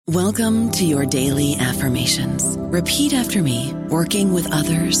Welcome to your daily affirmations. Repeat after me. Working with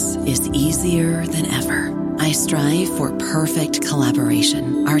others is easier than ever. I strive for perfect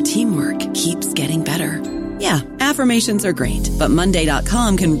collaboration. Our teamwork keeps getting better. Yeah, affirmations are great, but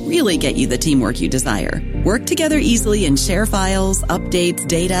Monday.com can really get you the teamwork you desire. Work together easily and share files, updates,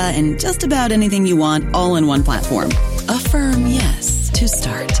 data, and just about anything you want all in one platform. Affirm yes to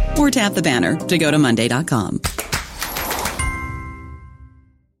start, or tap the banner to go to Monday.com.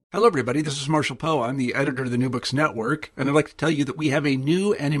 Hello, everybody. This is Marshall Poe. I'm the editor of the New Books Network, and I'd like to tell you that we have a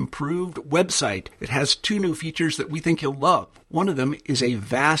new and improved website. It has two new features that we think you'll love. One of them is a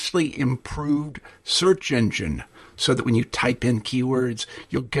vastly improved search engine, so that when you type in keywords,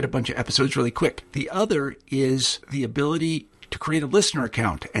 you'll get a bunch of episodes really quick. The other is the ability to create a listener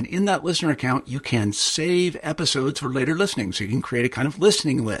account, and in that listener account, you can save episodes for later listening, so you can create a kind of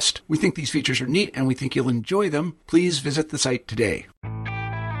listening list. We think these features are neat, and we think you'll enjoy them. Please visit the site today.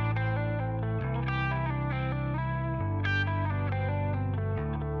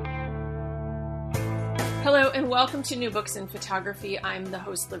 Hello and welcome to New Books in Photography. I'm the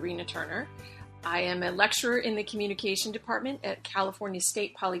host, Lorena Turner. I am a lecturer in the Communication Department at California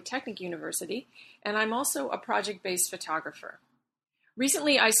State Polytechnic University, and I'm also a project-based photographer.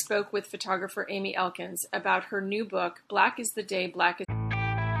 Recently, I spoke with photographer Amy Elkins about her new book, Black is the Day, Black is...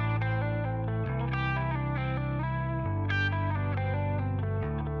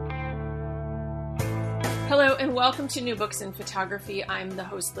 Hello and welcome to New Books in Photography. I'm the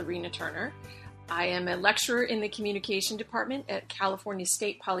host, Lorena Turner. I am a lecturer in the Communication Department at California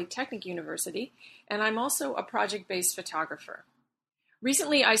State Polytechnic University, and I'm also a project-based photographer.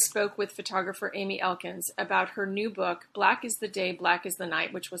 Recently, I spoke with photographer Amy Elkins about her new book, Black is the Day, Black is the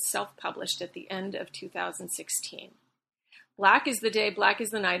Night, which was self-published at the end of 2016. Black is the Day, Black is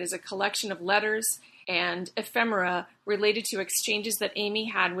the Night is a collection of letters and ephemera related to exchanges that Amy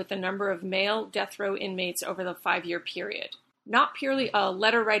had with a number of male death row inmates over the 5-year period. Not purely a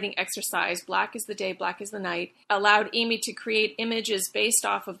letter-writing exercise, Black is the Day, Black is the Night allowed Amy to create images based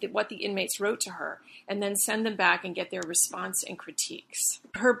off of what the inmates wrote to her and then send them back and get their response and critiques.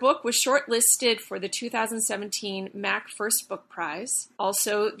 Her book was shortlisted for the 2017 MAC First Book Prize,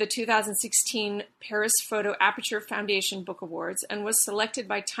 also the 2016 Paris Photo Aperture Foundation Book Awards, and was selected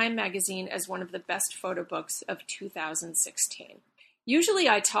by Time Magazine as one of the best photo books of 2016. Usually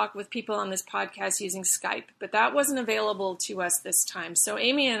I talk with people on this podcast using Skype, but that wasn't available to us this time. So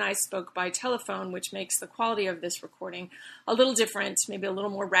Amy and I spoke by telephone, which makes the quality of this recording a little different, maybe a little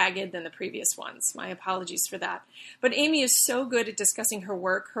more ragged than the previous ones. My apologies for that. But Amy is so good at discussing her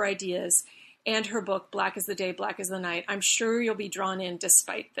work, her ideas, and her book, Black is the Day, Black is the Night. I'm sure you'll be drawn in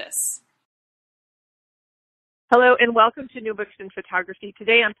despite this. Hello and welcome to New Books in Photography.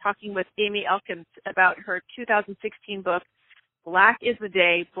 Today I'm talking with Amy Elkins about her 2016 book, Black is the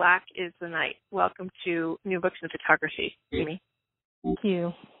Day, Black is the Night. Welcome to New Books in Photography, Amy. Thank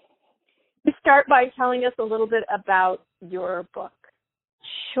you. To start by telling us a little bit about your book.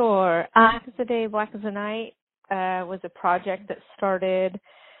 Sure. Black is the Day, Black is the Night was a project that started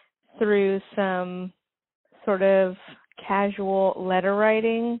through some sort of casual letter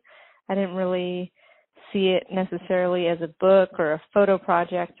writing. I didn't really see it necessarily as a book or a photo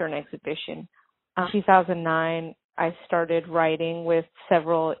project or an exhibition. In 2009, I started writing with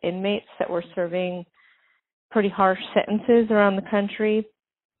several inmates that were serving pretty harsh sentences around the country.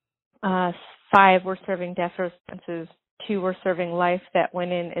 5 were serving death row sentences, 2 were serving life that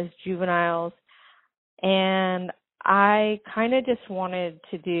went in as juveniles. And I kind of just wanted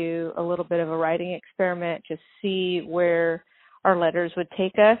to do a little bit of a writing experiment, just see where our letters would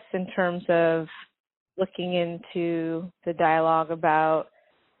take us in terms of looking into the dialogue about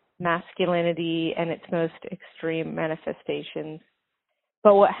masculinity and its most extreme manifestations.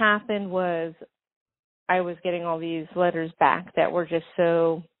 But what happened was I was getting all these letters back that were just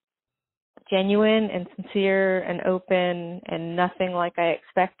so genuine and sincere and open and nothing like I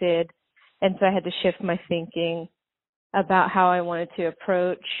expected. And so I had to shift my thinking about how I wanted to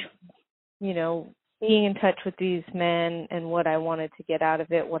approach, being in touch with these men and what I wanted to get out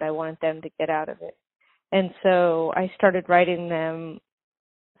of it, what I wanted them to get out of it. And so I started writing them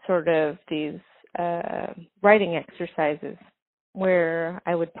sort of these writing exercises where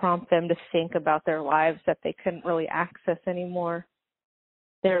I would prompt them to think about their lives that they couldn't really access anymore,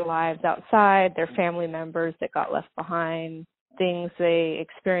 their lives outside, their family members that got left behind, things they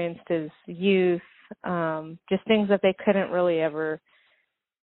experienced as youth, just things that they couldn't really ever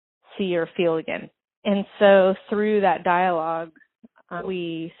see or feel again. And so through that dialogue,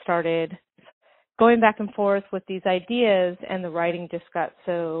 we started going back and forth with these ideas, and the writing just got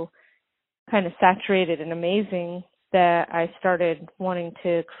so kind of saturated and amazing that I started wanting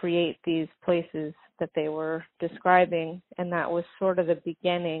to create these places that they were describing, and that was sort of the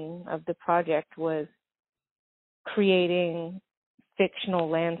beginning of the project, was creating fictional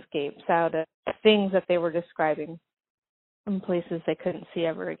landscapes out of things that they were describing in places they couldn't see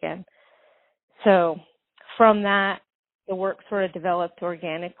ever again. So from that, the work sort of developed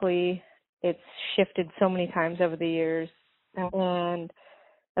organically. It's shifted so many times over the years, and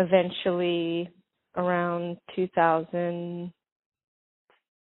eventually around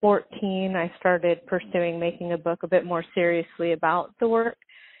 2014, I started pursuing making a book a bit more seriously about the work.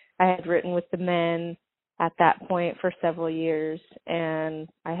 I had written with the men at that point for several years, and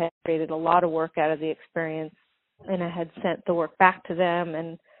I had created a lot of work out of the experience, and I had sent the work back to them,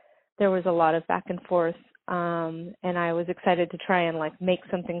 and there was a lot of back and forth, and I was excited to try and make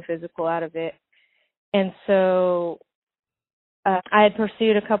something physical out of it. And so I had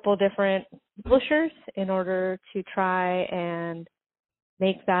pursued a couple different publishers in order to try and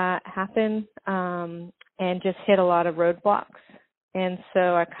make that happen, and just hit a lot of roadblocks. And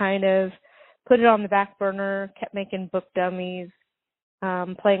so I kind of put it on the back burner, kept making book dummies,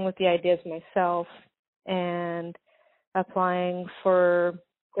 playing with the ideas myself, and applying for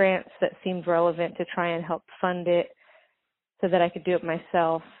grants that seemed relevant to try and help fund it so that I could do it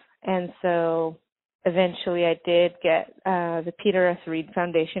myself. And so eventually I did get the Peter S. Reed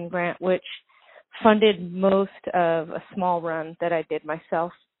Foundation grant, which funded most of a small run that I did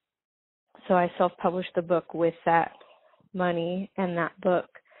myself. So I self-published the book with that money, and that book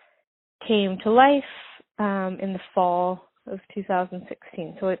came to life in the fall of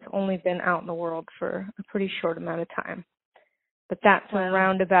 2016. So it's only been out in the world for a pretty short amount of time. But that's a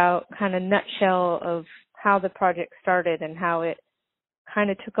roundabout kind of nutshell of how the project started and how it kind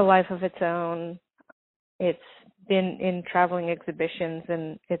of took a life of its own. It's been in traveling exhibitions,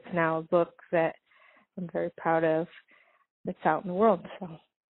 and it's now a book that I'm very proud of that's out in the world. So,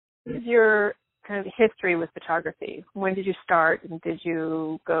 what is your kind of history with photography? When did you start, and did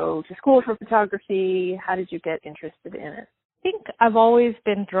you go to school for photography? How did you get interested in it? I think I've always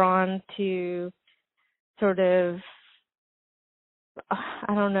been drawn to sort of,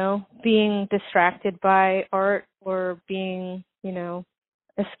 I don't know, being distracted by art, or being,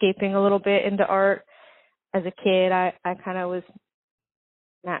 escaping a little bit into art. As a kid, I kind of was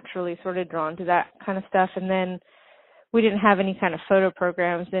naturally sort of drawn to that kind of stuff. And then we didn't have any kind of photo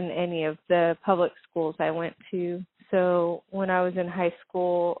programs in any of the public schools I went to. So when I was in high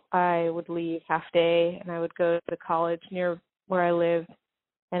school, I would leave half day and I would go to the college near where I lived,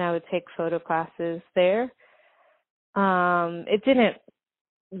 and I would take photo classes there. It didn't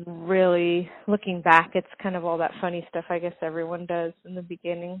really, looking back, it's kind of all that funny stuff I guess everyone does in the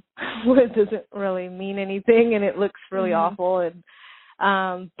beginning where it doesn't really mean anything and it looks really awful. And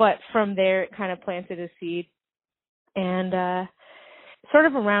but from there it kind of planted a seed, and sort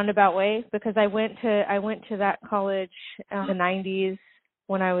of a roundabout way, because I went to that college in the 90s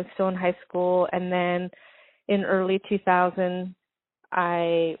when I was still in high school, and then in early 2000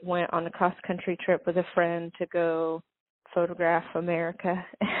 I went on a cross-country trip with a friend to go photograph America,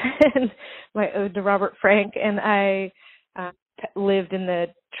 and my ode to Robert Frank, and I lived in the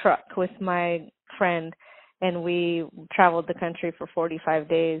truck with my friend, and we traveled the country for 45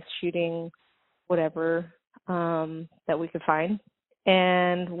 days shooting whatever that we could find.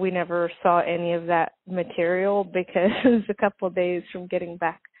 And we never saw any of that material because a couple of days from getting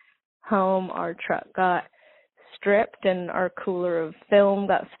back home, our truck got stripped and our cooler of film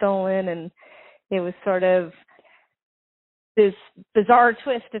got stolen, and it was sort of this bizarre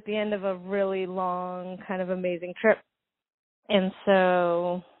twist at the end of a really long, kind of amazing trip. And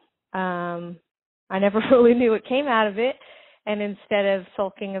so I never really knew what came out of it. And instead of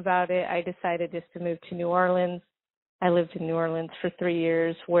sulking about it, I decided just to move to New Orleans. I lived in New Orleans for 3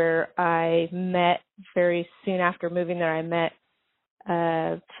 years, where I met, very soon after moving there, I met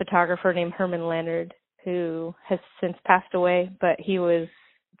a photographer named Herman Leonard, who has since passed away, but he was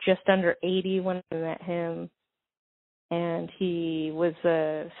just under 80 when I met him. And he was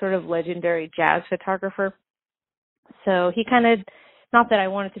a sort of legendary jazz photographer. So he kind of, not that I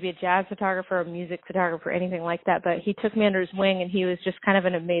wanted to be a jazz photographer or music photographer or anything like that, but he took me under his wing, and he was just kind of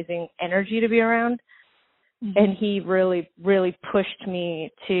an amazing energy to be around. Mm-hmm. And he really, really pushed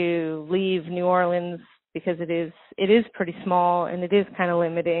me to leave New Orleans, because it is pretty small and it is kind of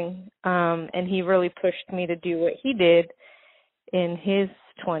limiting. And he really pushed me to do what he did in his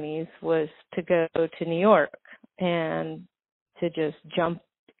 20s, was to go to New York and to just jump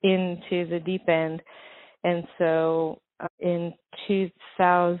into the deep end. And so in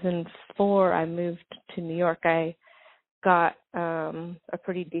 2004, I moved to New York. I got a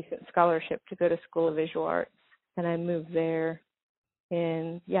pretty decent scholarship to go to School of Visual Arts. and I moved there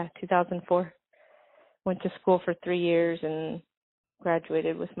in 2004. Went to school for 3 years and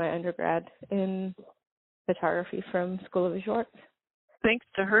graduated with my undergrad in photography from School of Visual Arts. Thanks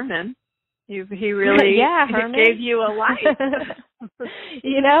to Herman. He really Herman gave you a life.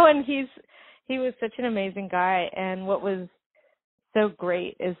 And he was such an amazing guy. And what was so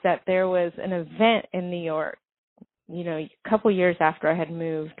great is that there was an event in New York, a couple years after I had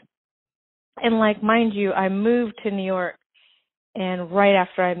moved. And mind you, I moved to New York, and right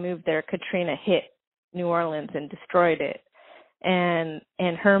after I moved there, Katrina hit New Orleans and destroyed it. And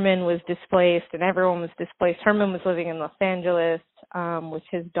Herman was displaced, and everyone was displaced. Herman was living in Los Angeles with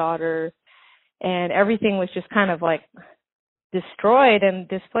his daughter, and everything was just kind of destroyed and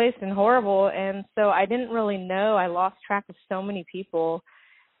displaced and horrible. And so I didn't really know. I lost track of so many people,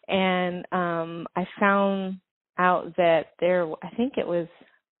 and I found out that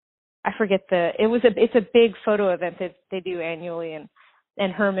it's a big photo event that they do annually,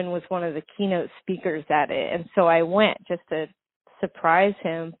 and Herman was one of the keynote speakers at it. And so I went just to surprise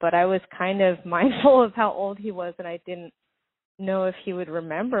him, but I was kind of mindful of how old he was, and I didn't know if he would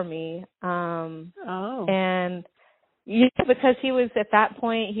remember me. And because he was at that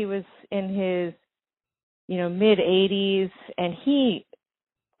point, he was in his mid 80s, and he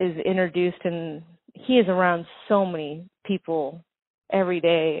is introduced, and he is around so many people every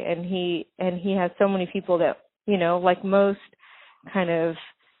day, and he has so many people that like most kind of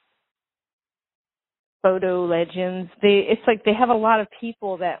photo legends, they have a lot of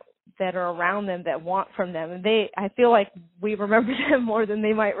people that are around them that want from them, and I feel like we remember them more than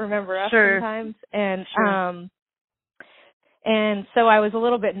they might remember us sometimes. And and so I was a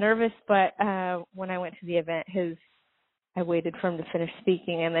little bit nervous, but when I went to the event, I waited for him to finish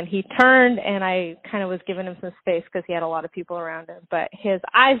speaking, and then he turned, and I kind of was giving him some space because he had a lot of people around him, but his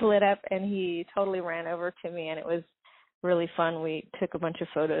eyes lit up, and he totally ran over to me, and it was really fun. We took a bunch of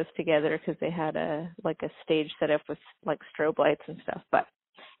photos together because they had a stage set up with strobe lights and stuff. But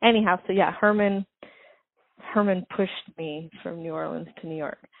anyhow, so Herman pushed me from New Orleans to New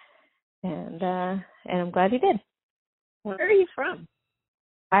York, and I'm glad he did. Where are you from?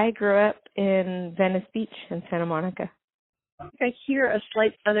 I grew up in Venice Beach in Santa Monica. I hear a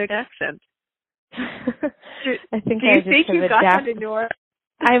slight Southern accent. I think Do you think you got that in New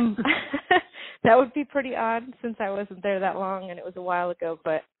Orleans? That would be pretty odd since I wasn't there that long and it was a while ago,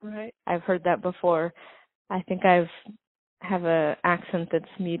 but I've heard that before. I think I have a accent that's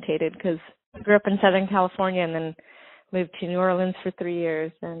mutated because I grew up in Southern California and then moved to New Orleans for 3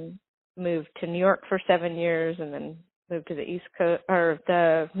 years and moved to New York for 7 years and then moved to the East Coast or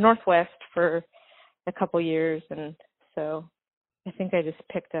the Northwest for a couple years, and so I think I just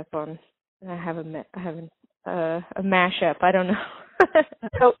picked up on. I have a mashup. I don't know.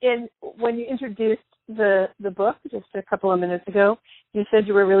 So, when you introduced the book just a couple of minutes ago, you said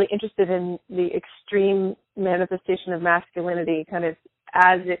you were really interested in the extreme manifestation of masculinity, kind of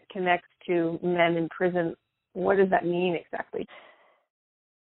as it connects to men in prison. What does that mean exactly?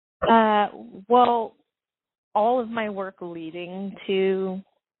 Well, all of my work leading to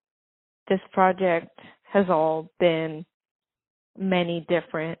this project has all been many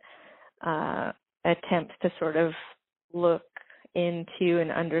different attempts to sort of look into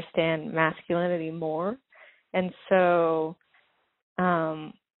and understand masculinity more. And so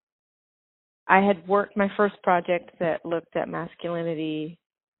I had worked my first project that looked at masculinity,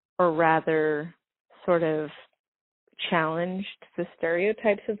 or rather sort of challenged the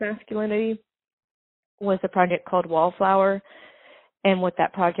stereotypes of masculinity, was a project called Wallflower. And what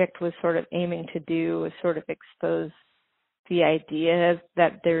that project was sort of aiming to do was sort of expose the idea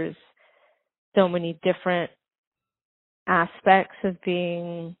that there's so many different aspects of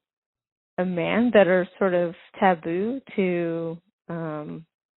being a man that are sort of taboo to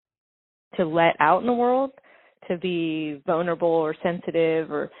let out in the world, to be vulnerable or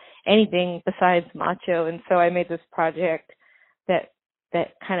sensitive or anything besides macho. And so I made this project that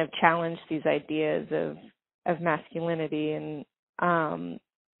kind of challenged these ideas of masculinity, and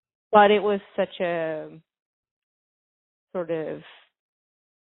but it was such a sort of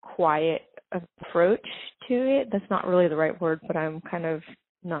quiet approach to it. That's not really the right word, but I'm kind of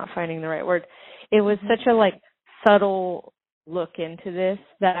not finding the right word. It was such a subtle look into this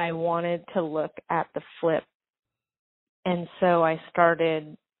that I wanted to look at the flip. And so I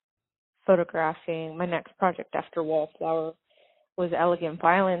started photographing. My next project after Wallflower was Elegant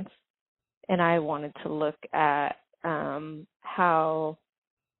Violence, and I wanted to look at how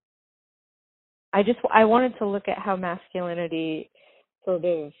I wanted to look at how masculinity sort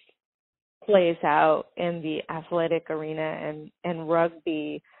of plays out in the athletic arena, and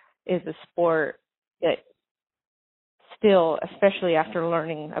rugby is a sport that still, especially after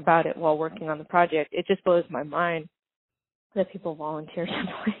learning about it while working on the project, it just blows my mind that people volunteer to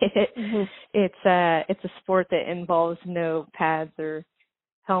play it. Mm-hmm. It's a sport that involves no pads or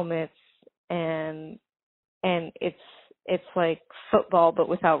helmets, and it's like football but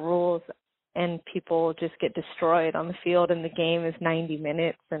without rules, and people just get destroyed on the field, and the game is 90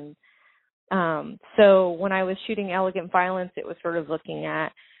 minutes. And so when I was shooting Elegant Violence, it was sort of looking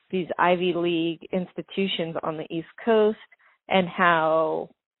at these Ivy League institutions on the East Coast and how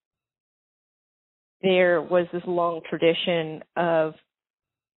there was this long tradition of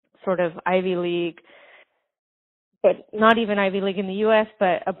sort of Ivy League, but not even Ivy League in the U.S.,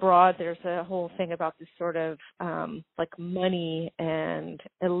 but abroad. There's a whole thing about this sort of like money and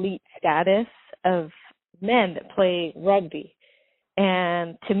elite status of men that play rugby.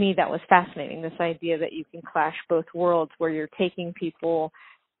 And to me, that was fascinating, this idea that you can clash both worlds, where you're taking people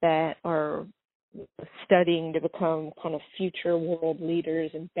that are studying to become kind of future world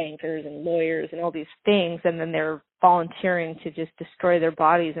leaders and bankers and lawyers and all these things, and then they're volunteering to just destroy their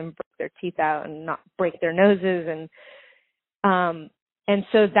bodies and break their teeth out and not break their noses. And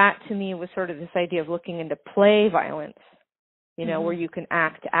so that to me was sort of this idea of looking into play violence, you know, where you can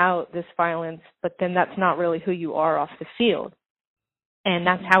act out this violence, but then that's not really who you are off the field. And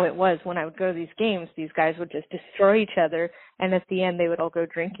that's how it was when I would go to these games. These guys would just destroy each other, and at the end they would all go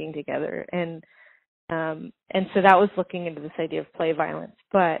drinking together. And so that was looking into this idea of play violence.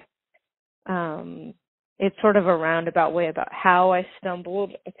 But it's sort of a roundabout way about how I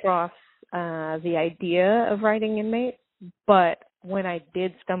stumbled across the idea of writing inmates. But when I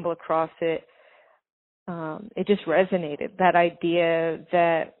did stumble across it, it just resonated. That idea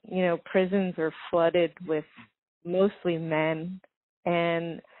that, you know, prisons are flooded with mostly men,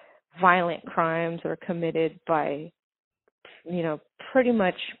 and violent crimes are committed by, you know, pretty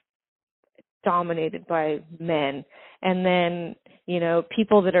much dominated by men. And then, you know,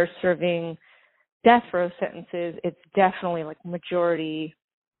 people that are serving death row sentences, it's definitely like majority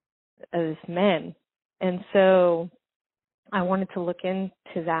of men. And so I wanted to look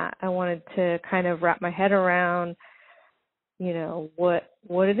into that. I wanted to kind of wrap my head around, you know, what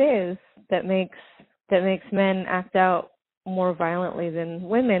it is that makes men act out more violently than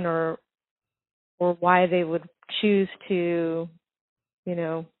women, or why they would choose to, you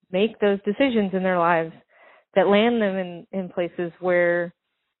know, make those decisions in their lives that land them in places where,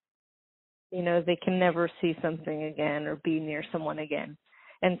 you know, they can never see something again or be near someone again.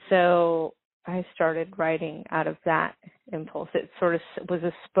 And so I started writing out of that impulse. It sort of was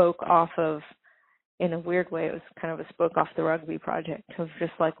a spoke off of, in a weird way, it was kind of a spoke off the rugby project of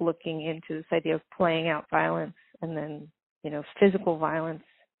just like looking into this idea of playing out violence, and then, you know, physical violence.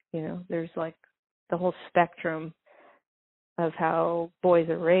 You know, there's like the whole spectrum of how boys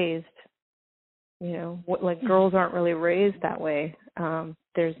are raised. You know, like girls aren't really raised that way.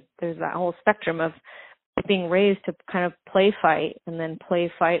 There's that whole spectrum of being raised to kind of play fight, and then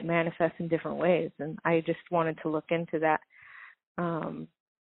play fight manifests in different ways. And I just wanted to look into that. And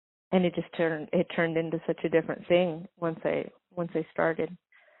it just turned into such a different thing once I started.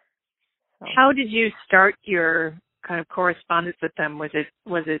 So. How did you start your kind of correspondence with them? Was it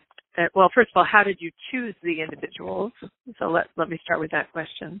well, first of all, how did you choose the individuals? So let me start with that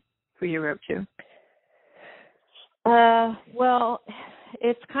question. Who you wrote to? Well,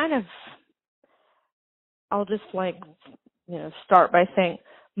 it's kind of, I'll just start by saying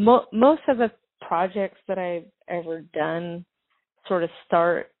most of the projects that I've ever done sort of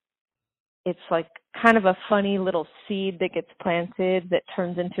start, it's like kind of a funny little seed that gets planted that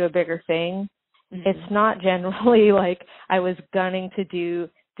turns into a bigger thing. Mm-hmm. It's not generally like I was gunning to do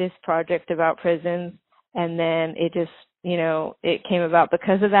this project about prisons and then it just, it came about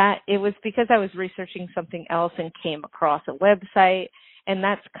because of that. It was because I was researching something else and came across a website. And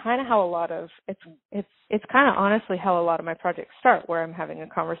that's kind of how it's kind of honestly how a lot of my projects start, where I'm having a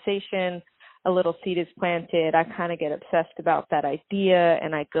conversation, a little seed is planted, I kind of get obsessed about that idea,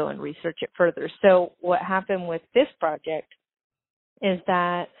 and I go and research it further. So what happened with this project is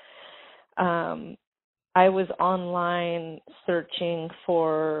that I was online searching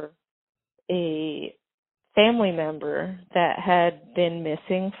for a family member that had been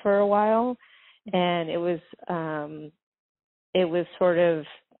missing for a while, and it was sort of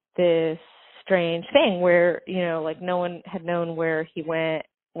this strange thing where, like no one had known where he went.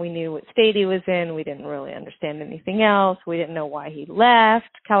 We knew what state he was in. We didn't really understand anything else. We didn't know why he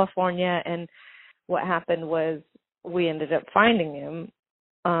left California. And what happened was we ended up finding him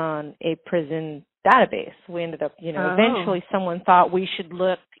on a prison database. We ended up, eventually someone thought we should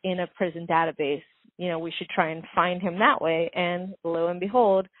look in a prison database. We should try and find him that way. And lo and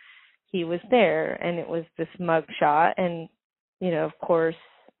behold, he was there, and it was this mug shot. And, of course,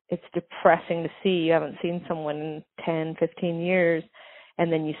 it's depressing to see. You haven't seen someone in 10, 15 years,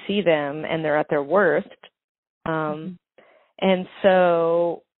 and then you see them, and they're at their worst. And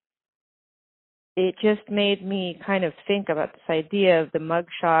so it just made me kind of think about this idea of the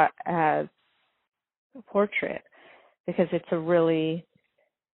mugshot as a portrait, because it's a really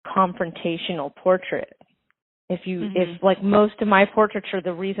confrontational portrait. If like most of my portraiture,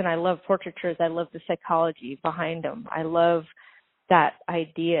 the reason I love portraiture is I love the psychology behind them. I love that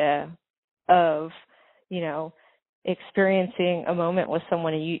idea of, experiencing a moment with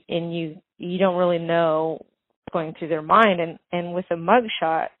someone and you don't really know what's going through their mind. And with a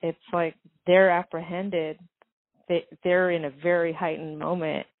mugshot, it's like they're apprehended. They're in a very heightened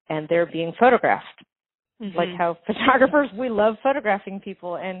moment and they're being photographed. Like how photographers, we love photographing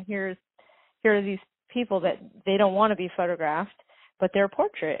people, and here are these people that they don't want to be photographed, but they're a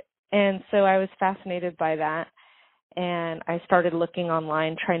portrait. And so I was fascinated by that, and I started looking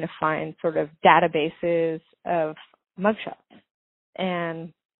online trying to find sort of databases of mugshots.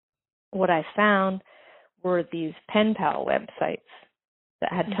 And what I found were these pen pal websites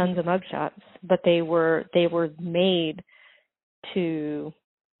that had tons of mugshots, but they were made to,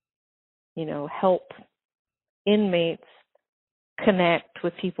 help inmates connect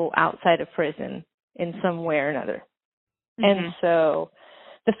with people outside of prison in some way or another. And so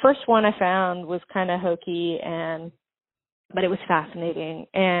the first one I found was kind of hokey, but it was fascinating,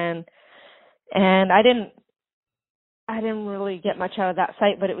 and I didn't really get much out of that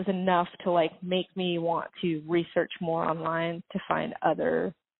site, but it was enough to like make me want to research more online to find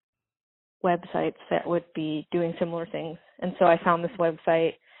other websites that would be doing similar things. And so I found this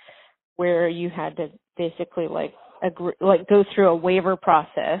website where you had to basically go through a waiver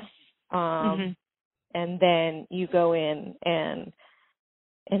process, and then you go in and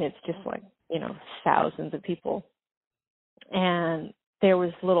it's just like, thousands of people. And there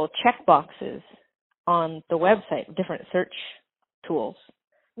was little check boxes on the website, different search tools.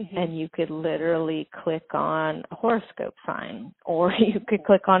 And you could literally click on a horoscope sign, or you could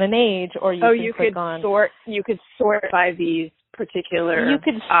click on an age, or you could sort by these particular You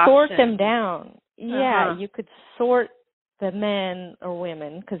could sort them down. Yeah, you could sort the men or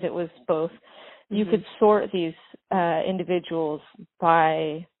women, because it was both. You could sort these individuals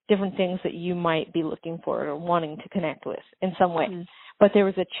by different things that you might be looking for or wanting to connect with in some way. But there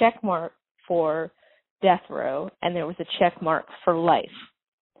was a check mark for death row, and there was a check mark for life.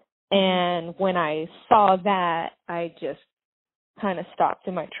 And when I saw that, I just kind of stopped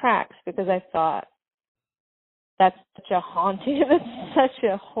in my tracks, because I thought, that's such a haunting, that's such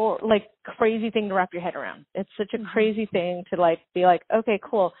a crazy thing to wrap your head around. It's such a crazy thing to be like, okay,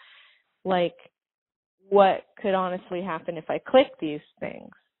 cool. Like, what could honestly happen if I click these things?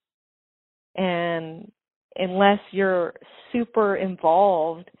 And unless you're super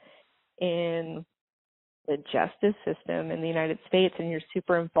involved in the justice system in the United States, and you're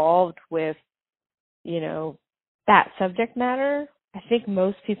super involved with, that subject matter, I think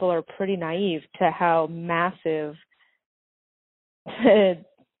most people are pretty naive to how massive the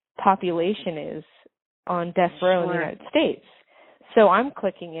population is on death row in the United States. So I'm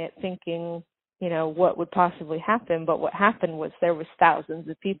clicking it thinking, what would possibly happen? But what happened was there was thousands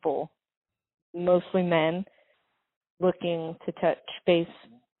of people, mostly men, looking to touch base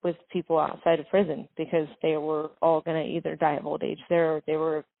with people outside of prison, because they were all going to either die of old age there, or they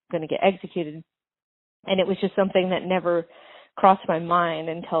were going to get executed. And it was just something that never crossed my mind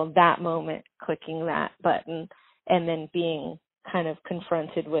until that moment, clicking that button and then being kind of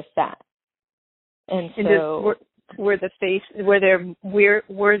confronted with that. And so were there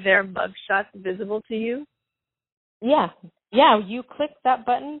mugshots visible to you? Yeah, you click that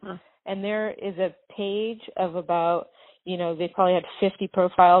button and there is a page of about, they probably had 50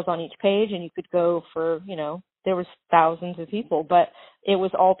 profiles on each page, and you could go for, there was thousands of people, but it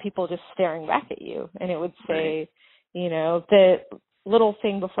was all people just staring back at you. And it would say, the little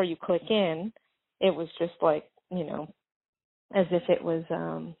thing before you click in, it was just like, as if it was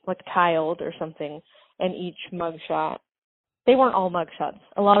tiled or something. And each mugshot, they weren't all mugshots.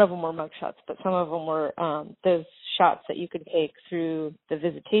 A lot of them were mugshots, but some of them were those shots that you could take through the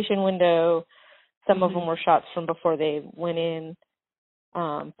visitation window. Some of them were shots from before they went in.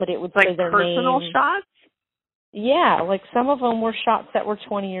 But it would say their name. Like personal shots? Yeah, some of them were shots that were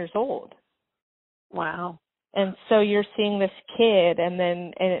 20 years old. Wow. And so you're seeing this kid, and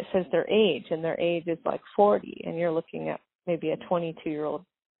it says their age, and their age is 40, and you're looking at maybe a 22-year-old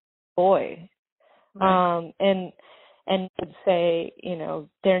boy. Right. And it would say,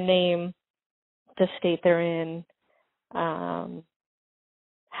 their name, the state they're in,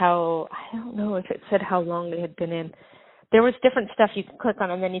 how, I don't know if it said how long they had been in. There was different stuff you could click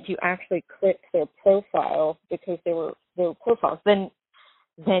on, and then if you actually click their profile, because they were profiles, then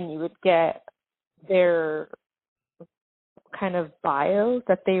you would get their kind of bio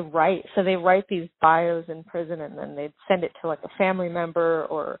that they write. So they write these bios in prison, and then they'd send it to like a family member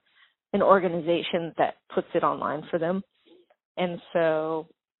or an organization that puts it online for them. And so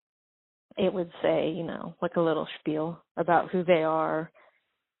it would say, like a little spiel about who they are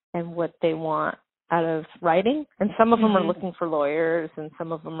and what they want out of writing. And some of them are looking for lawyers, and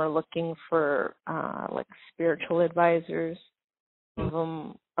some of them are looking for like spiritual advisors. Some of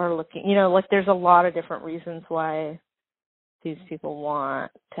them are looking, like there's a lot of different reasons why these people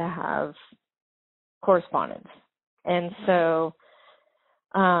want to have correspondence. And so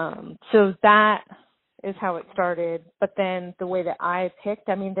that is how it started. But then the way that I picked,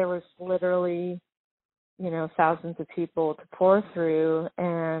 there was literally, thousands of people to pour through,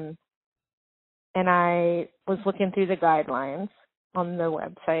 and I was looking through the guidelines on the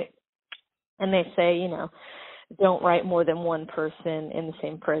website, and they say, don't write more than one person in the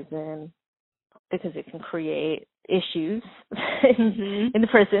same prison because it can create issues in the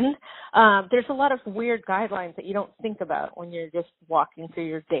prison. There's a lot of weird guidelines that you don't think about when you're just walking through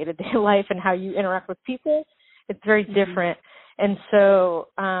your day-to-day life and how you interact with people. It's very different. And so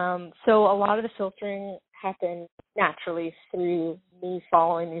a lot of the filtering happened naturally through me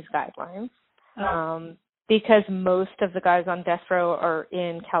following these guidelines. Because most of the guys on death row are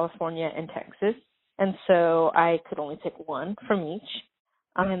in California and Texas. And so I could only pick one from each.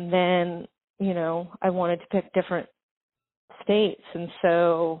 And then, I wanted to pick different states. And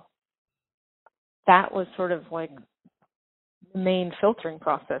so that was sort of like the main filtering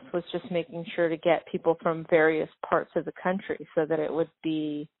process, was just making sure to get people from various parts of the country so that it would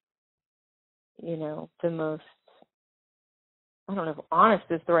be, the most, I don't know if honest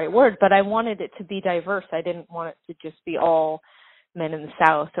is the right word, but I wanted it to be diverse. I didn't want it to just be all men in the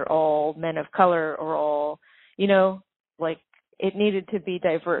South or all men of color or all, like it needed to be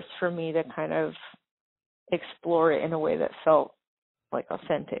diverse for me to kind of explore it in a way that felt like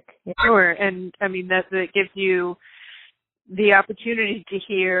authentic. Sure. And that gives you the opportunity to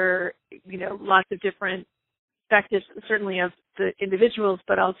hear, lots of different perspectives, certainly of the individuals,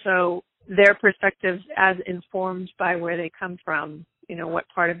 but also their perspectives as informed by where they come from, what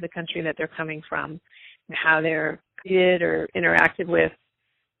part of the country that they're coming from, and how they're treated or interacted with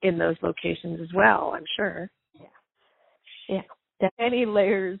in those locations as well, I'm sure. Yeah. Many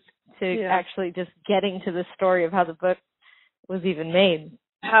layers to actually just getting to the story of how the book was even made.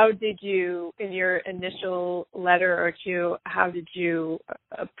 How did you, in your initial letter or two, how did you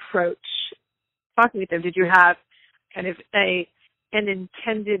approach talking with them? Did you have kind of an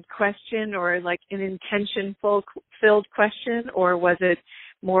intended question or like an intention-filled question, or was it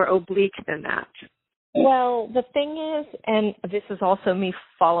more oblique than that? Well, the thing is, and this is also me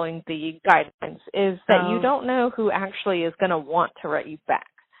following the guidelines, is that you don't know who actually is going to want to write you back.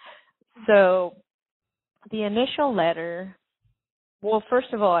 So the initial letter, well,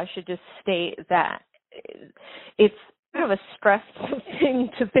 first of all, I should just state that it's kind of a stressful thing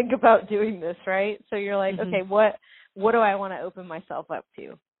to think about doing this, right? So you're like, okay, what do I want to open myself up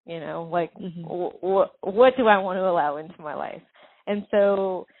to? What do I want to allow into my life? And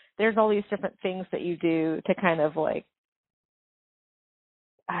so there's all these different things that you do to kind of like,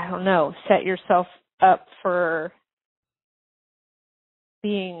 I don't know, set yourself up for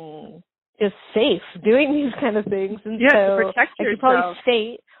being just safe doing these kind of things. And so to protect yourself. I could probably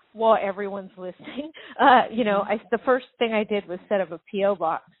state while everyone's listening, the first thing I did was set up a P.O.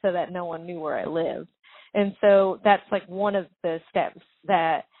 box so that no one knew where I lived. And so that's like one of the steps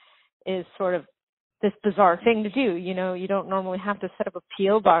that is sort of this bizarre thing to do. You don't normally have to set up a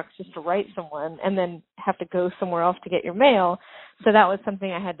P.O. box just to write someone and then have to go somewhere else to get your mail. So that was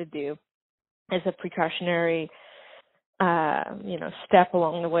something I had to do as a precautionary, step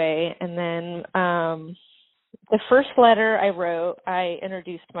along the way. And then the first letter I wrote, I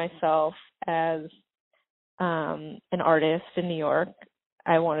introduced myself as an artist in New York.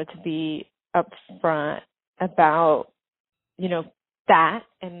 I wanted to be upfront about, that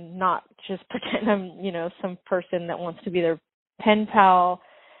and not just pretend I'm, some person that wants to be their pen pal,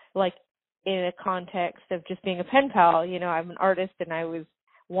 like in a context of just being a pen pal. I'm an artist and I was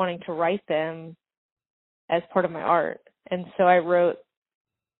wanting to write them as part of my art. And so I wrote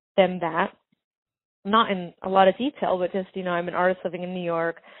them that, not in a lot of detail, but just, I'm an artist living in New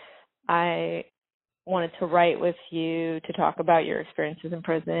York. I wanted to write with you to talk about your experiences in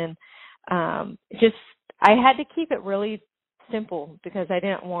prison. I had to keep it really simple because I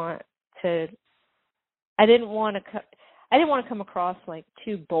I didn't want to come across like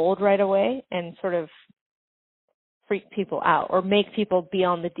too bold right away and sort of freak people out or make people be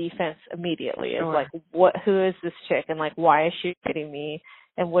on the defense immediately. It's like, who is this chick, and like, why is she hitting me,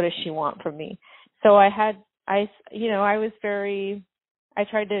 and what does she want from me? So I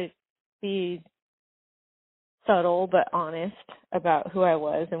tried to be subtle but honest about who I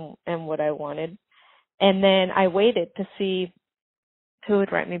was and what I wanted. And then I waited to see who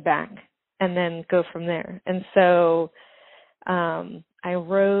would write me back and then go from there. And so I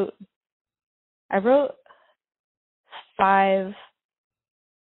wrote 5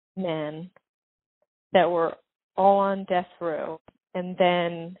 men that were all on death row. And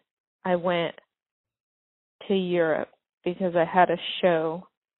then I went to Europe because I had a show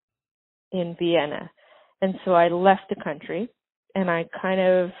in Vienna. And so I left the country, and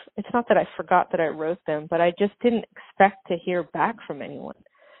it's not that I forgot that I wrote them, but I just didn't expect to hear back from anyone.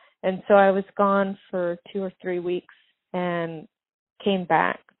 And so I was gone for 2 or 3 weeks and came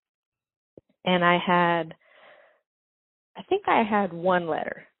back, and I think I had 1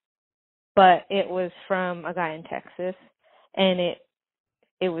 letter, but it was from a guy in Texas, and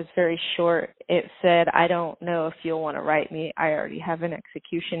it was very short. It said, "I don't know if you'll want to write me. I already have an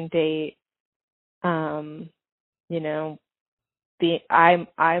execution date.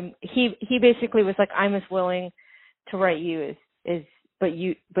 He basically was like, I'm as willing to write you but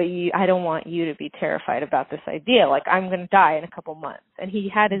I don't want you to be terrified about this idea. Like, I'm going to die in a couple months." And he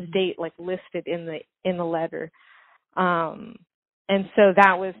had his date like listed in the letter. And so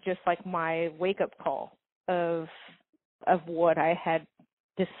that was just like my wake up call of what I had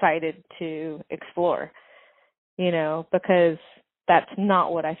decided to explore, because that's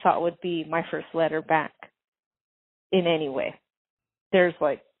not what I thought would be my first letter back in any way. There's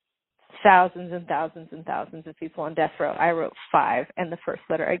like thousands and thousands and thousands of people on death row. I wrote 5, and the first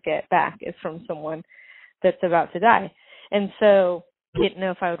letter I get back is from someone that's about to die. And so I didn't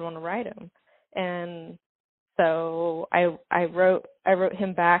know if I would want to write him. And so I wrote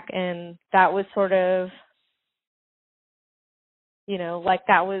him back, and that was sort of,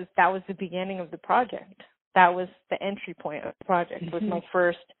 that was the beginning of the project. That was the entry point of the project. Was my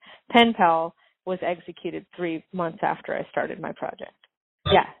first pen pal was executed 3 months after I started my project.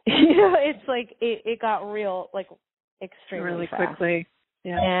 Yeah. It's like it got real, like, extremely really fast. Quickly.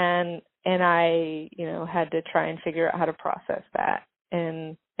 Yeah. And I, had to try and figure out how to process that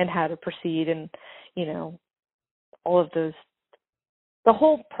and how to proceed, and, all of those. The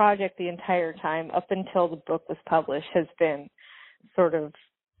whole project, the entire time up until the book was published, has been sort of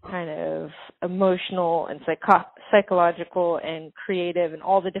kind of emotional and psychological and creative and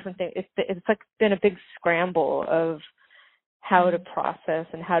all the different things. It's like been a big scramble of how to process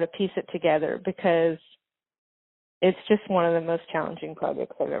and how to piece it together, because it's just one of the most challenging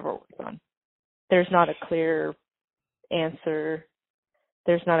projects I've ever worked on. There's not a clear answer.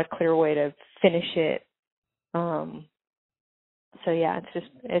 There's not a clear way to finish it. So yeah,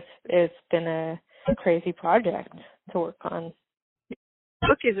 it's been a crazy project to work on. The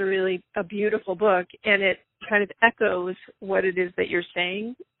book is a beautiful book, and it kind of echoes what it is that you're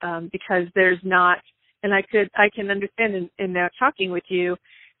saying, because there's not, and I can understand in now talking with you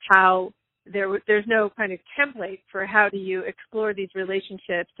how there's no kind of template for how do you explore these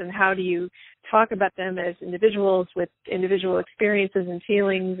relationships and how do you talk about them as individuals with individual experiences and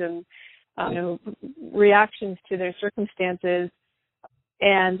feelings and reactions to their circumstances,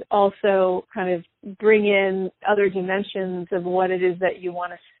 and also kind of bring in other dimensions of what it is that you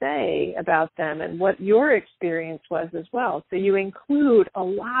want to say about them and what your experience was as well. So you include a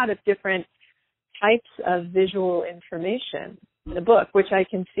lot of different types of visual information in the book, which I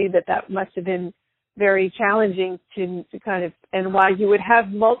can see that must have been very challenging to kind of, and why you would have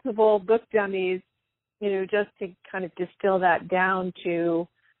multiple book dummies, just to kind of distill that down to,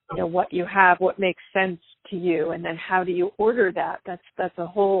 what you have, what makes sense to you, and then how do you order that? That's a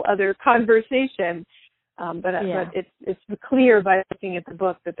whole other conversation. But it's clear by looking at the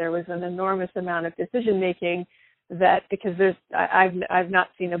book that there was an enormous amount of decision making, that because I've not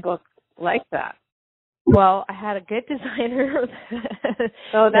seen a book like that. Well, I had a good designer.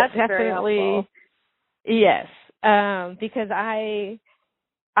 Oh, that's definitely very helpful. Yes, because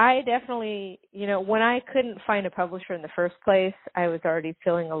I definitely, when I couldn't find a publisher in the first place, I was already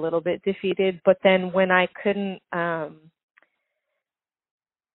feeling a little bit defeated. But then when I couldn't,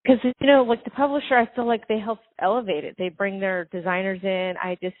 because, like the publisher, I feel like they help elevate it. They bring their designers in.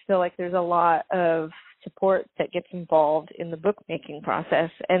 I just feel like there's a lot of support that gets involved in the bookmaking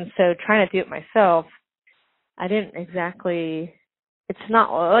process. And so trying to do it myself, I didn't exactly... It's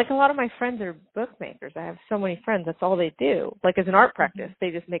not like a lot of my friends are bookmakers. I have so many friends. That's all they do. Like as an art practice,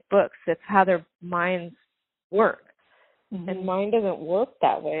 they just make books. That's how their minds work. and mine doesn't work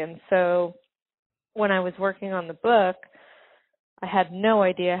that way. And so when I was working on the book, I had no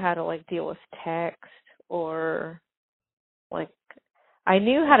idea how to like deal with text or like I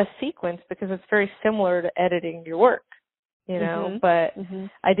knew how to sequence because it's very similar to editing your work, you know, but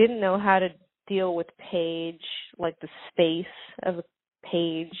I didn't know how to deal with page, like the space of a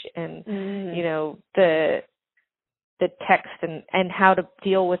page and, you know, the text and how to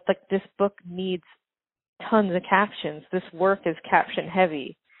deal with like this book needs tons of captions. This work is caption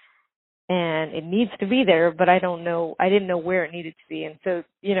heavy and it needs to be there, but I didn't know where it needed to be. And so,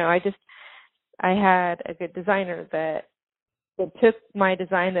 you know, I had a good designer that took my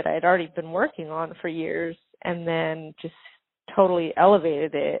design that I had already been working on for years and then just totally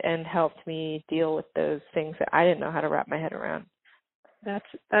elevated it and helped me deal with those things that I didn't know how to wrap my head around.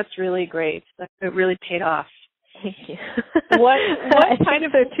 That's really great. It really paid off. Thank you. What kind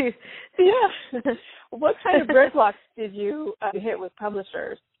of what kind of roadblocks did you hit with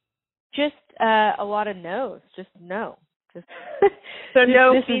publishers? Just a lot of no's. Just no. Just so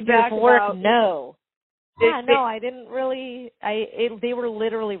no this feedback is work. about No. Yeah, no, I didn't really. They were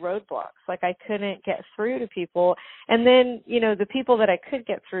literally roadblocks. Like I couldn't get through to people, and then you know the people that I could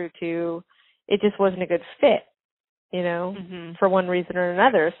get through to, it just wasn't a good fit. You know, for one reason or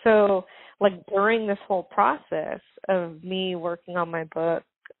another. So, like during this whole process of me working on my book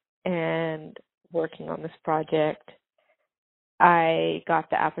and working on this project, I got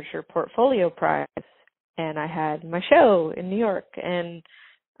the Aperture Portfolio Prize, and I had my show in New York, and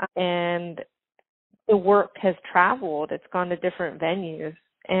the work has traveled. It's gone to different venues,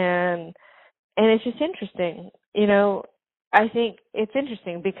 and it's just interesting. You know, I think it's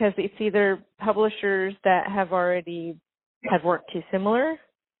interesting because it's either publishers that have already had work too similar,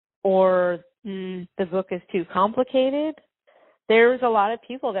 or the book is too complicated. There's a lot of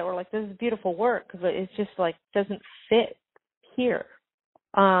people that were like, "This is beautiful work," but it's just like doesn't fit here.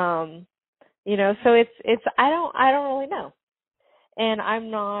 You know, so it's I don't really know. And I'm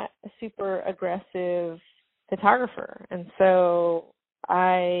not a super aggressive photographer. And so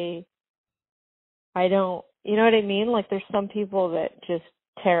I don't, you know what I mean? Like there's some people that just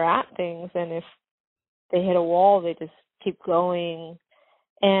tear at things, and if they hit a wall, they just keep going.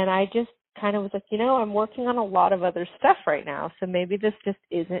 And I just kind of was like, you know, I'm working on a lot of other stuff right now, so maybe this just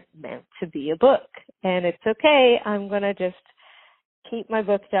isn't meant to be a book. And it's okay. I'm going to just keep my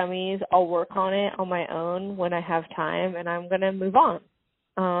book dummies. I'll work on it on my own when I have time, and I'm going to move on.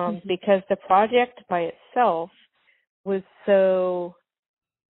 Because the project by itself was so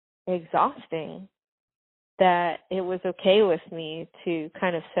exhausting that it was okay with me to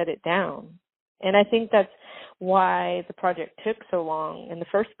kind of set it down. And I think that's why the project took so long in the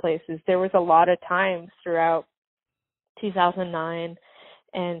first place, is there was a lot of times throughout 2009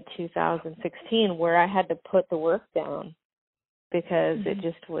 and 2016 where I had to put the work down because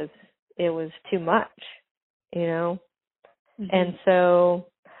it was too much, you know? And so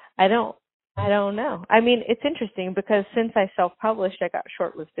I don't know. I mean, it's interesting because since I self-published, I got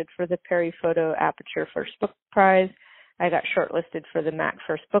shortlisted for the Perry Photo Aperture First Book Prize. I got shortlisted for the MAC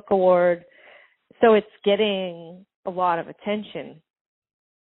First Book Award. So it's getting a lot of attention.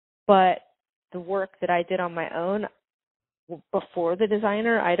 But the work that I did on my own before the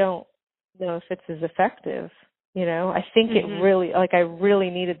designer, I don't know if it's as effective. You know, I think it really, like I really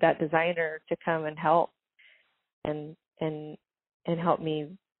needed that designer to come and help and help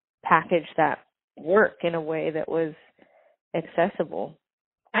me package that work in a way that was accessible.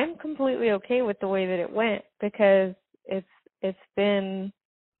 I'm completely okay with the way that it went because it's been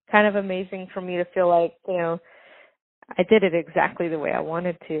kind of amazing for me to feel like, you know, I did it exactly the way I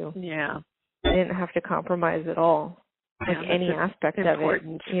wanted to. Yeah. I didn't have to compromise at all, like any aspect of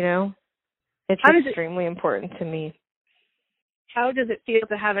it, you know? It's extremely important to me. How does it feel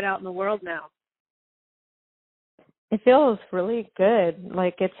to have it out in the world now? It feels really good.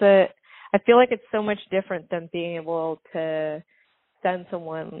 Like I feel like it's so much different than being able to send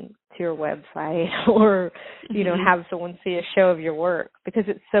someone to your website or, you know, have someone see a show of your work because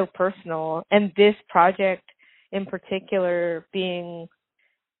it's so personal. And this project in particular being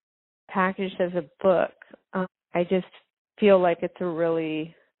packaged as a book, I just feel like it's a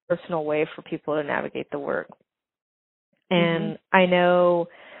really personal way for people to navigate the work. And I know,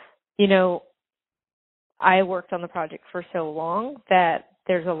 you know, I worked on the project for so long that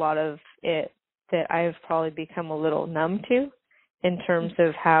there's a lot of it that I've probably become a little numb to in terms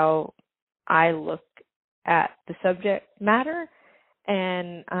of how I look at the subject matter.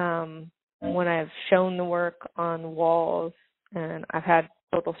 And when I've shown the work on walls, and I've had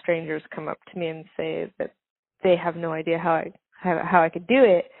total strangers come up to me and say that they have no idea how I could do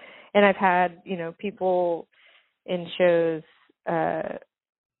it. And I've had, you know, people in shows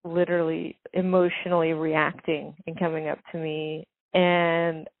literally emotionally reacting and coming up to me,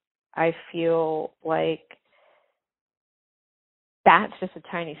 and I feel like that's just a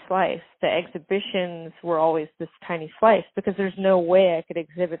tiny slice. The exhibitions were always this tiny slice because there's no way I could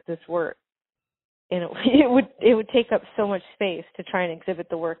exhibit this work. And it would take up so much space to try and exhibit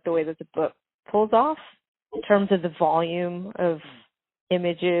the work the way that the book pulls off in terms of the volume of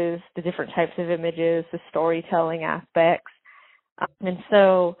images, the different types of images, the storytelling aspects. And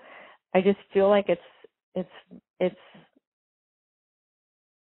so I just feel like it's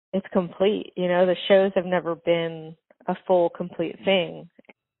complete. You know, the shows have never been a full, complete thing,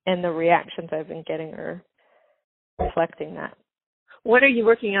 and the reactions I've been getting are reflecting that. What are you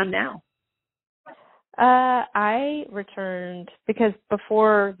working on now? I returned because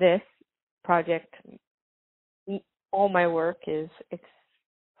before this project, all my work is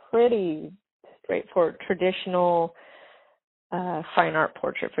pretty straightforward, traditional fine art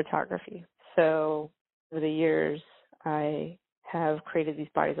portrait photography. So over the years, I have created these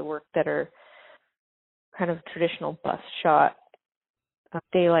bodies of work that are kind of traditional bust shot,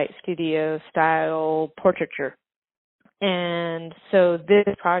 daylight studio style portraiture. And so this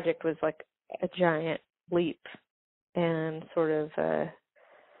project was like a giant leap and sort of a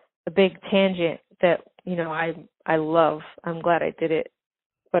big tangent that, you know, I love. I'm glad I did it,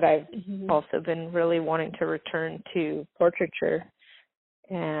 but I've also been really wanting to return to portraiture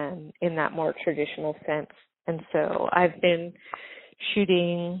and in that more traditional sense. And so I've been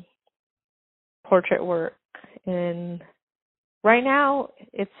shooting portrait work, and right now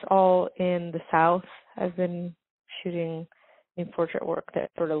it's all in the South. I've been shooting in portrait work that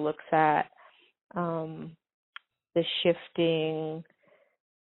sort of looks at the shifting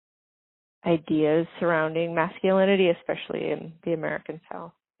ideas surrounding masculinity, especially in the American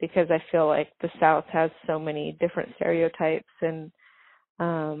South, because I feel like the South has so many different stereotypes, and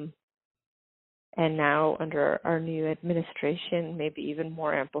now under our new administration, maybe even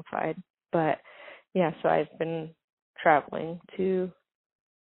more amplified. But yeah, so I've been traveling to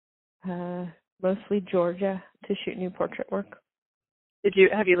mostly Georgia to shoot new portrait work.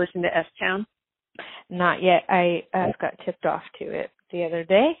 Have you listened to S-Town? Not yet. I got tipped off to it the other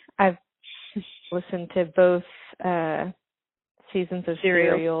day. I've listened to both seasons of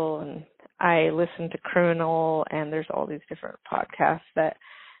Serial, and I listened to Criminal, and there's all these different podcasts that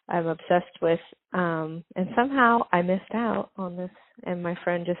I'm obsessed with. And somehow I missed out on this, and my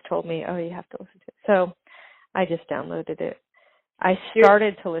friend just told me, oh, you have to listen to it. So I just downloaded it. I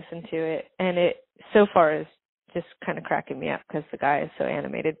started to listen to it, and it so far is just kind of cracking me up because the guy is so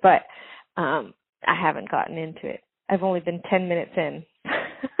animated. But I haven't gotten into it. I've only been 10 minutes in.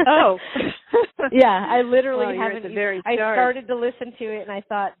 Oh. Yeah, I literally haven't. At the very start. I started to listen to it, and I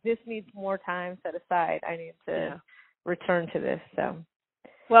thought, this needs more time set aside. I need to return to this. So.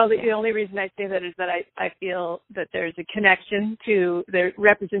 Well, the only reason I say that is that I feel that there's a connection to the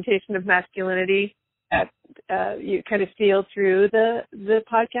representation of masculinity that you kind of feel through the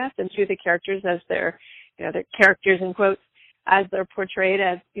podcast and through the characters as they're, you know, their characters in quotes, as they're portrayed,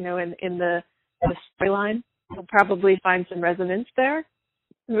 as, you know, in the storyline. You'll probably find some resonance there.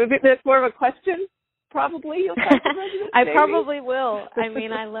 Maybe that's more of a question. Probably you'll find some resonance. I probably will. I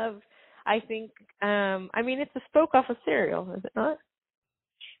mean, it's a spoke off of Serial, is it not?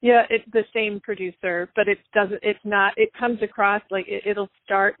 Yeah, it's the same producer, but it comes across like it'll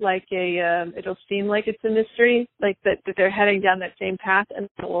start like it'll seem like it's a mystery, like that they're heading down that same path, and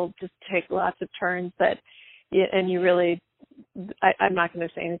it will just take lots of turns and you really, I'm not going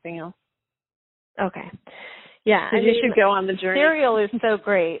to say anything else. Okay. Yeah. So you should go on the journey. Serial is so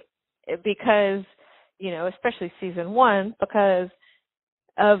great because, you know, especially season 1, because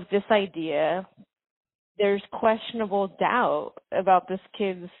of this idea, there's questionable doubt about this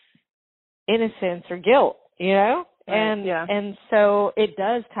kid's innocence or guilt, you know? And so it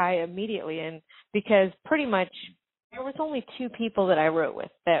does tie immediately in, because pretty much there was only 2 people that I wrote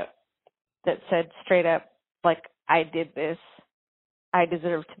with that said straight up, like, I did this, I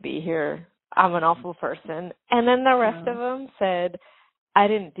deserve to be here, I'm an awful person. And then the rest of them said, I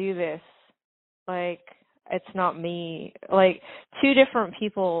didn't do this, like, it's not me. Like, 2 different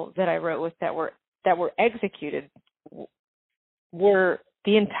people that I wrote with that were executed were,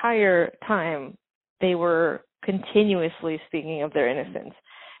 the entire time, they were continuously speaking of their innocence.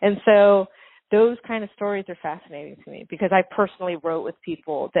 And so those kind of stories are fascinating to me, because I personally wrote with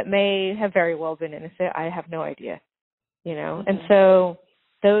people that may have very well been innocent. I have no idea, you know. Mm-hmm. And so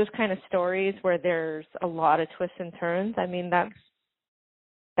those kind of stories where there's a lot of twists and turns, I mean,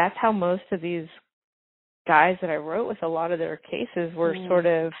 that's how most of these guys that I wrote with, a lot of their cases were sort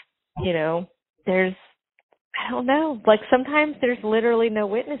of, you know, there's I don't know. Like sometimes there's literally no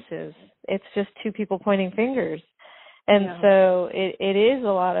witnesses. It's just two people pointing fingers. And so it is a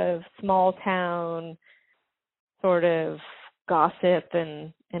lot of small town sort of gossip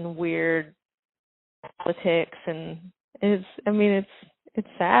and weird politics, and it's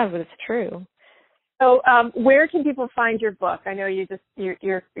sad, but it's true. So where can people find your book? I know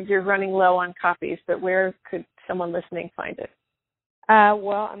you're running low on copies, but where could someone listening find it?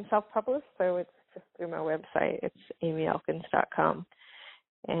 Well, I'm self-published, so it's just through my website. It's amyelkins.com.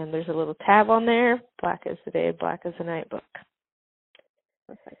 And there's a little tab on there, Black is the Day, Black is the Night book.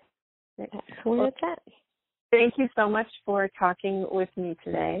 Perfect. That's where it's at. Thank you so much for talking with me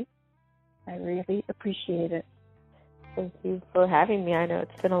today. I really appreciate it. Thank you for having me. I know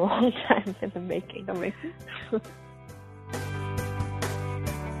it's been a long time in the making.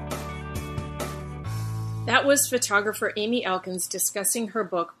 That was photographer Amy Elkins discussing her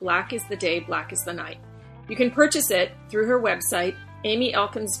book, Black is the Day, Black is the Night. You can purchase it through her website,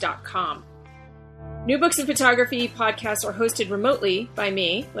 amyelkins.com. New Books in Photography podcasts are hosted remotely by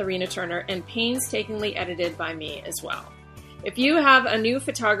me, Lorena Turner, and painstakingly edited by me as well. If you have a new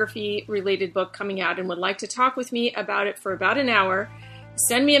photography-related book coming out and would like to talk with me about it for about an hour,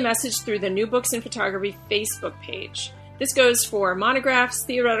 send me a message through the New Books in Photography Facebook page. This goes for monographs,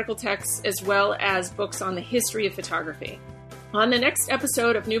 theoretical texts, as well as books on the history of photography. On the next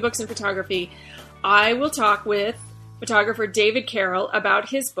episode of New Books in Photography, I will talk with photographer David Carroll about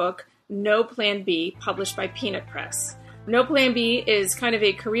his book, No Plan B, published by Peanut Press. No Plan B is kind of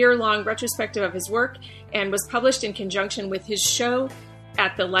a career-long retrospective of his work and was published in conjunction with his show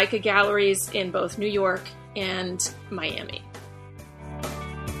at the Leica Galleries in both New York and Miami.